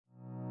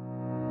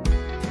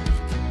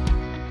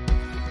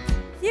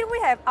Here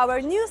we have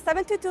our new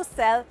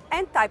 72-cell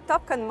N-type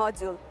TOPCon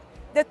module,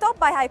 the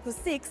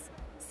TOPBiHiKu6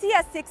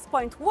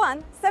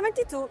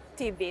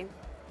 CS6.1-72TB.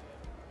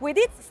 With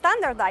its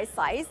standardized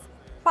size,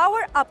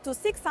 power up to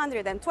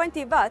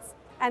 620 watts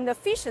and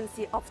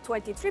efficiency of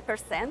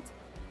 23%,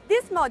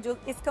 this module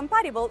is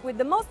compatible with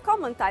the most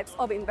common types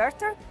of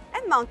inverter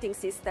and mounting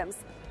systems,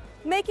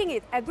 making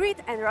it a great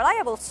and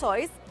reliable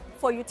choice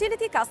for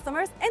utility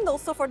customers and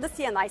also for the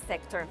C&I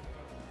sector.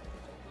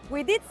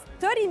 With its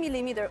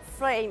 30mm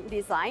frame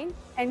design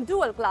and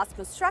dual glass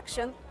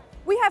construction,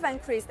 we have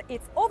increased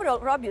its overall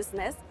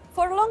robustness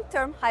for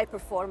long-term high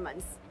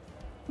performance,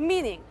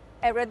 meaning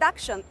a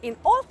reduction in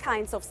all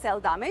kinds of cell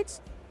damage,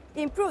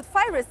 improved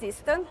fire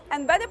resistance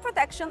and better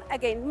protection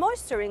against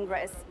moisture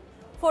ingress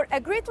for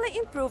a greatly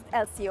improved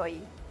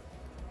LCOE.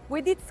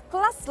 With its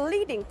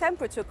class-leading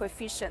temperature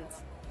coefficient,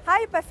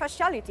 high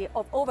bifaciality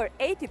of over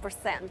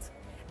 80%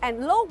 and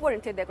low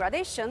warranty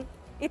degradation,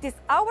 it is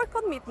our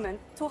commitment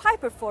to high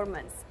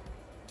performance,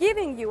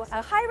 giving you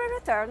a higher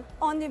return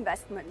on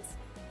investment.